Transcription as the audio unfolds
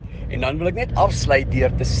En dan wil ek net afsluit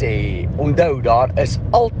deur te sê, onthou, daar is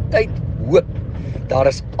altyd hoop. Daar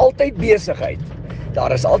is altyd besigheid.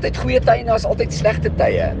 Daar is altyd goeie tye en daar is altyd slegte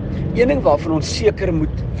tye. Een ding waarvan ons seker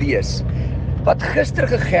moet wees, wat gister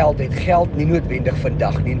gegeld het, geld nie noodwendig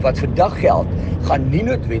vandag nie. En wat vandag geld, gaan nie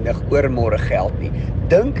noodwendig oormôre geld nie.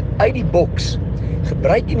 Dink uit die boks.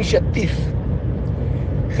 Gebruik inisiatief.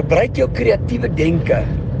 Gebruik jou kreatiewe denke.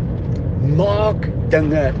 Maak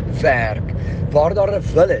dinge werk. Waar daar 'n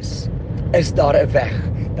wil is daar 'n weg.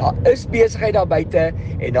 Daar is besigheid daar buite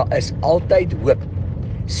en daar is altyd hoop.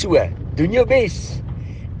 So, doen jou bes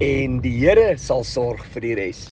en die Here sal sorg vir die res.